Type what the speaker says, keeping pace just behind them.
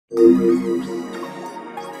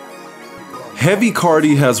Heavy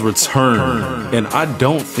Cardi has returned, and I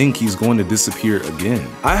don't think he's going to disappear again.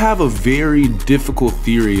 I have a very difficult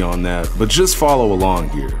theory on that, but just follow along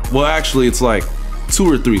here. Well, actually, it's like 2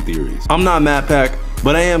 or 3 theories. I'm not Matt Pack,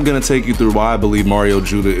 but I am gonna take you through why I believe Mario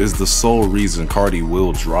Judah is the sole reason Cardi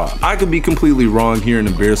will drop. I could be completely wrong here and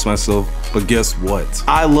embarrass myself, but guess what?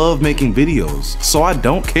 I love making videos, so I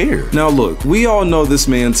don't care. Now look, we all know this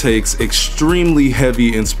man takes extremely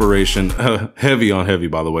heavy inspiration, heavy on heavy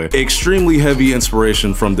by the way, extremely heavy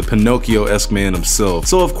inspiration from the Pinocchio-esque man himself.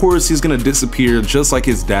 So of course he's gonna disappear just like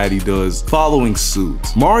his daddy does, following suit.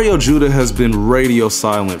 Mario Judah has been radio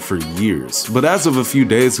silent for years, but as of a few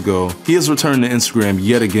days ago, he has returned to Instagram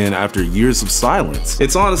yet again after years of silence.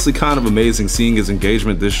 It's honestly kind of amazing seeing his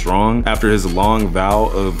engagement this strong after his long vow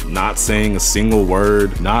of not saying a single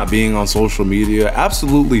word, not being on social media,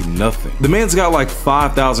 absolutely nothing. The man's got like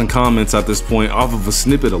 5,000 comments at this point off of a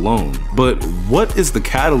snippet alone. But what is the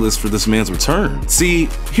catalyst for this man's return? See,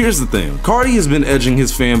 here's the thing. Cardi has been edging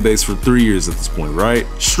his fan base for 3 years at this point, right?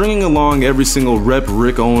 Stringing along every single rep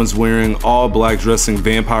Rick Owens wearing all black dressing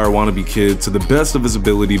vampire wannabe kid to the best of his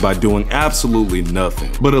ability by doing absolutely nothing.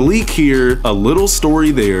 But a leak here, a little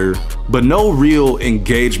story there, but no real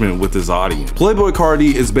engagement with his audience. Playboy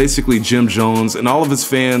Cardi is basically Jim Jones, and all of his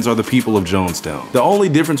fans are the people of Jonestown. The only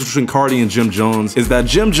difference between Cardi and Jim Jones is that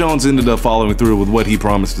Jim Jones ended up following through with what he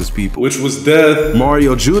promised his people, which was death.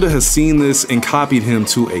 Mario Judah has seen this and copied him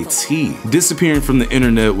to a T, disappearing from the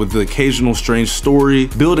internet with the occasional strange story,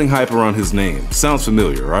 building hype around his name. Sounds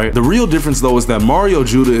familiar, right? The real difference though is that Mario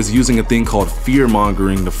Judah is using a thing called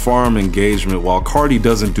fear-mongering to farm engagement while Cardi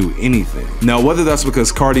doesn't do anything. Now, whether that's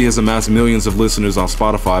because Cardi has amassed millions of listeners on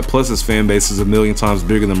Spotify, plus his fan base is a million times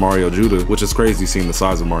bigger than Mario Judah, which is crazy seeing the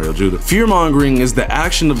size of Mario Judah. Fear-mongering is the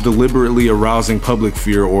action of deliberately arousing public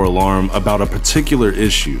fear or alarm about a particular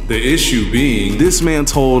issue. The issue being, this man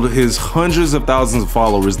told his hundreds of thousands of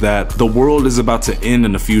followers that the world is about to end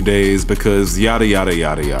in a few days because yada yada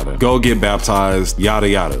yada yada. Go get baptized, yada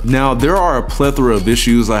yada. Now, there are a plethora of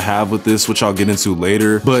issues I have with this, which I'll get into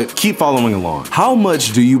later, but keep following along. How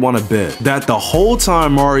much do you want to bet that the whole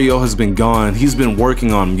time Mario has been gone, he's been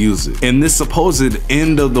working on music, and this supposed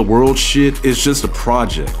end of the world shit is just a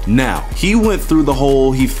project? Now, he went through the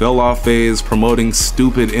whole he fell off phase promoting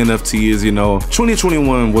stupid NFTs, you know.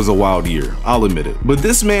 2021 was a wild year, I'll admit it, but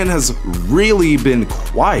this man has really been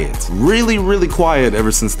quiet, really quiet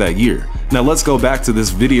ever since that year. Now let's go back to this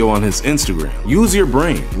video on his Instagram. Use your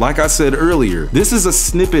brain. Like I said earlier, this is a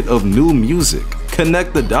snippet of new music.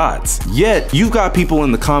 Connect the dots. Yet, you've got people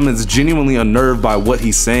in the comments genuinely unnerved by what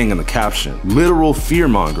he's saying in the caption. Literal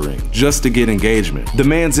fear-mongering, just to get engagement. The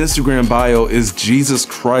man's Instagram bio is Jesus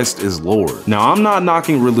Christ is Lord. Now, I'm not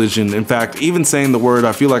knocking religion. In fact, even saying the word,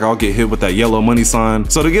 I feel like I'll get hit with that yellow money sign.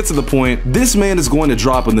 So to get to the point, this man is going to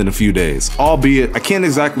drop within a few days. Albeit, I can't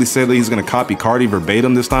exactly say that he's gonna copy Cardi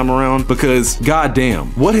verbatim this time around, because goddamn,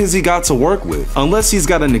 what has he got to work with? Unless he's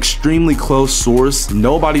got an extremely close source,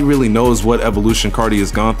 nobody really knows what evolution Cardi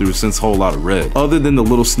has gone through since Whole Lotta Red, other than the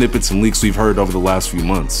little snippets and leaks we've heard over the last few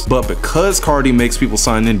months. But because Cardi makes people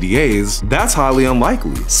sign NDAs, that's highly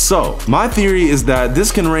unlikely. So, my theory is that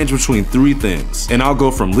this can range between 3 things, and I'll go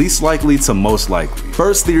from least likely to most likely.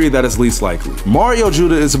 First theory that is least likely. Mario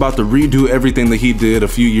Judah is about to redo everything that he did a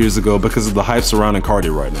few years ago because of the hype surrounding Cardi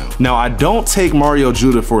right now. Now, I don't take Mario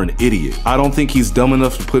Judah for an idiot. I don't think he's dumb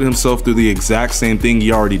enough to put himself through the exact same thing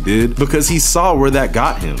he already did, because he saw where that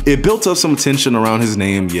got him. It built up some attention around his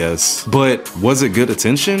name, yes, but was it good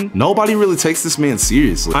attention? Nobody really takes this man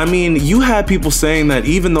seriously. I mean, you had people saying that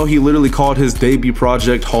even though he literally called his debut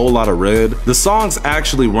project Whole Lotta Red, the songs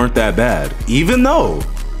actually weren't that bad, even though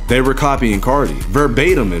they were copying Cardi,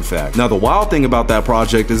 verbatim in fact. Now the wild thing about that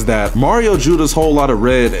project is that Mario Judah's Whole Lotta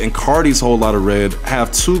Red and Cardi's Whole Lotta Red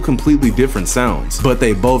have 2 completely different sounds, but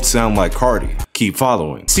they both sound like Cardi. Keep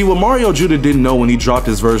following. See, what Mario Judah didn't know when he dropped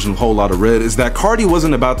his version of Whole Lotta Red is that Cardi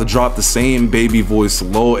wasn't about to drop the same baby voice,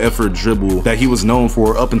 low effort dribble that he was known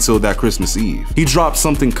for up until that Christmas Eve. He dropped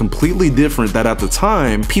something completely different that at the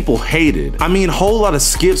time, people hated. I mean, Whole Lotta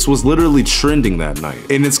Skips was literally trending that night.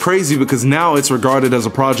 And it's crazy because now it's regarded as a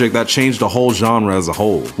project that changed the whole genre as a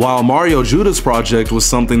whole. While Mario Judah's project was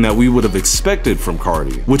something that we would have expected from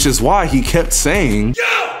Cardi, which is why he kept saying, "Yo,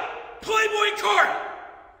 Playboy Cardi,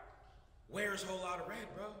 where's Whole Lotta Red,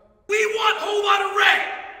 bro? We want Whole Lotta Red!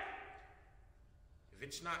 If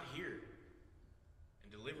it's not here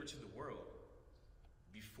and delivered to the world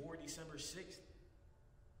before December 6th,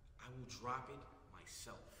 I will drop it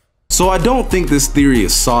myself." So I don't think this theory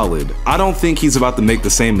is solid. I don't think he's about to make the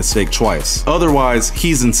same mistake twice. Otherwise,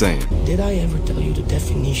 he's insane. Did I ever tell you the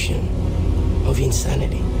definition of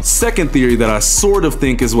insanity. Second theory that I sort of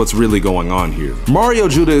think is what's really going on here. Mario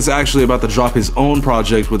Judah is actually about to drop his own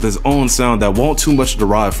project with his own sound that won't too much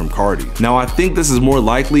derive from Cardi. Now I think this is more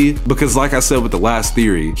likely because, like I said with the last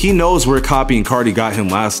theory, he knows where copying Cardi got him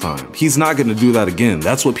last time. He's not gonna do that again.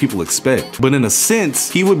 That's what people expect. But in a sense,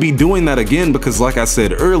 he would be doing that again because, like I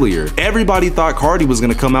said earlier, everybody thought Cardi was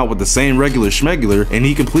gonna come out with the same regular schmegular, and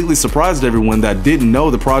he completely surprised everyone that didn't know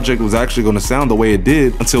the project was actually gonna sound the way it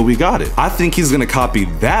did until we got it. I think he's gonna copy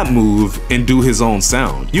that move and do his own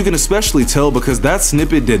sound. You can especially tell because that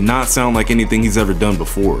snippet did not sound like anything he's ever done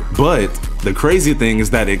before. But the crazy thing is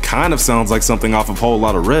that it kind of sounds like something off of Whole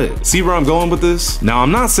Lotta Red. See where I'm going with this? Now,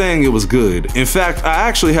 I'm not saying it was good. In fact, I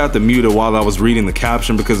actually had to mute it while I was reading the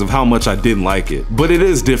caption because of how much I didn't like it. But it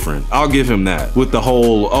is different. I'll give him that. With the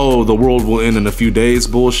whole, oh, the world will end in a few days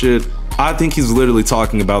bullshit, I think he's literally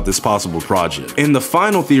talking about this possible project. And the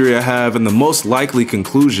final theory I have, and the most likely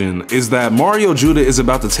conclusion, is that Mario Judah is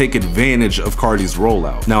about to take advantage of Cardi's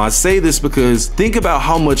rollout. Now I say this because think about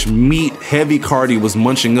how much meat heavy Cardi was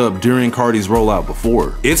munching up during Cardi's rollout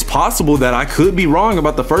before. It's possible that I could be wrong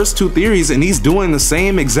about the first two theories and he's doing the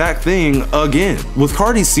same exact thing again. With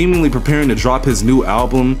Cardi seemingly preparing to drop his new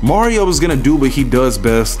album, Mario is gonna do what he does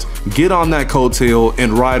best, get on that coattail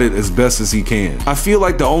and ride it as best as he can. I feel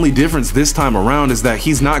like the only difference this time around is that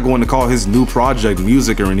he's not going to call his new project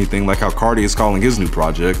music or anything like how Cardi is calling his new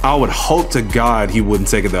project. I would hope to God he wouldn't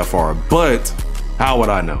take it that far, but how would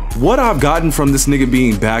I know? What I've gotten from this nigga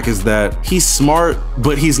being back is that he's smart,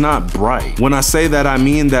 but he's not bright. When I say that, I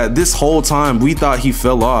mean that this whole time we thought he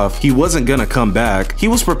fell off, he wasn't gonna come back. He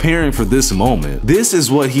was preparing for this moment. This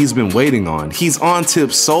is what he's been waiting on. He's on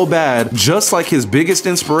tip so bad, just like his biggest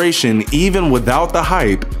inspiration, even without the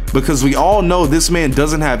hype, because we all know this man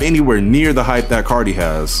doesn't have anywhere near the hype that Cardi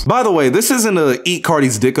has. By the way, this isn't a eat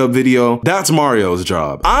Cardi's dick up video. That's Mario's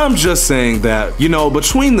job. I'm just saying that, you know,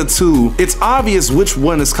 between the two, it's obvious which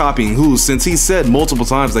one is copying who, since he said multiple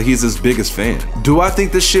times that he's his biggest fan. Do I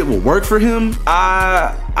think this shit will work for him?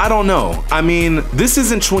 I don't know. I mean, this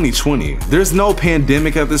isn't 2020. There's no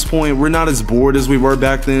pandemic at this point. We're not as bored as we were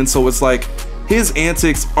back then, so it's like, his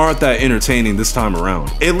antics aren't that entertaining this time around,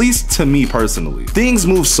 at least to me personally. Things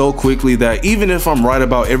move so quickly that even if I'm right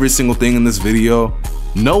about every single thing in this video,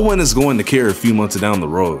 no one is going to care a few months down the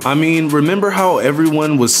road. I mean, remember how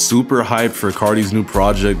everyone was super hyped for Cardi's new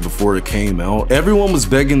project before it came out? Everyone was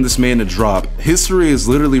begging this man to drop. History is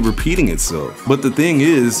literally repeating itself. But the thing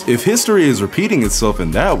is, if history is repeating itself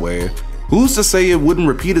in that way, who's to say it wouldn't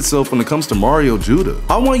repeat itself when it comes to Mario Judah?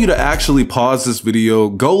 I want you to actually pause this video,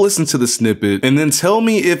 go listen to the snippet, and then tell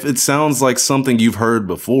me if it sounds like something you've heard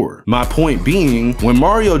before. My point being, when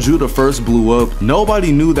Mario Judah first blew up,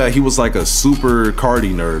 nobody knew that he was like a super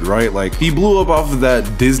Cardi nerd, right? Like, he blew up off of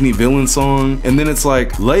that Disney villain song, and then it's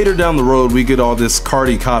like, later down the road, we get all this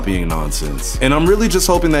Cardi copying nonsense. And I'm really just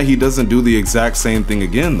hoping that he doesn't do the exact same thing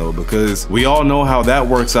again though, because we all know how that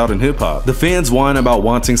works out in hip hop. The fans whine about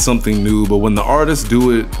wanting something new, but when the artists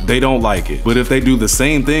do it, they don't like it. But if they do the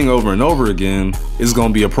same thing over and over again, it's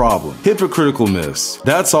gonna be a problem. Hypocritical mess.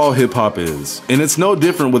 That's all hip hop is. And it's no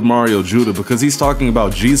different with Mario Judah because he's talking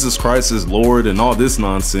about Jesus Christ as Lord and all this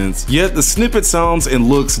nonsense, yet the snippet sounds and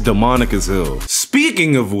looks demonic as hell.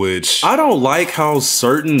 Speaking of which, I don't like how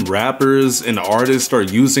certain rappers and artists are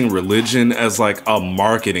using religion as like a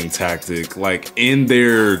marketing tactic, like in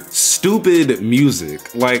their stupid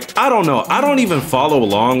music. Like, I don't know, I don't even follow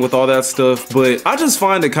along with all that stuff, but I just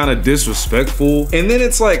find it kind of disrespectful. And then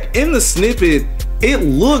it's like, in the snippet, it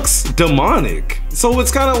looks demonic. So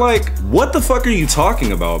it's kind of like, what the fuck are you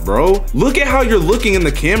talking about, bro? Look at how you're looking in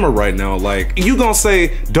the camera right now. Like, you gonna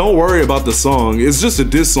say, don't worry about the song, it's just a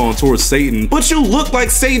diss song towards Satan, but you look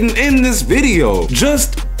like Satan in this video,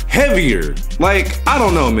 just heavier. Like, I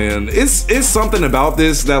don't know, man. It's something about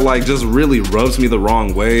this that like just really rubs me the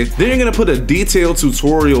wrong way. Then you're gonna put a detailed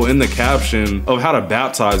tutorial in the caption of how to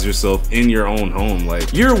baptize yourself in your own home.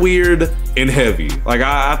 Like, you're weird and heavy. Like,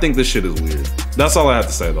 I think this shit is weird. That's all I have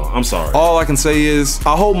to say though, I'm sorry. All I can say is,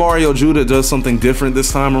 I hope Mario Judah does something different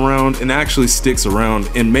this time around and actually sticks around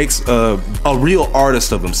and makes a real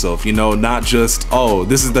artist of himself, you know, not just, oh,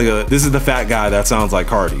 this is the fat guy that sounds like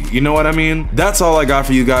Cardi. You know what I mean? That's all I got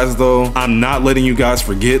for you guys though. I'm not letting you guys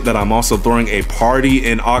forget that I'm also throwing a party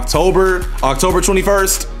in October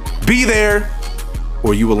 21st. Be there,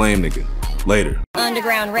 or you a lame nigga. Later.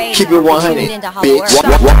 Underground radio. Keep it 100, bitch.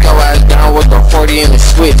 Walk your ass down with the 40 in the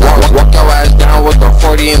switch. Walk your ass down with the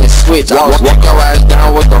 40 in the switch. Walk your ass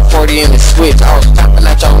down with the 40 in the switch. I was tapping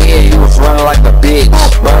at your head, you was running like a bitch.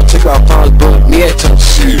 Bro, took off on the book, me at your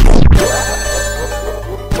shit.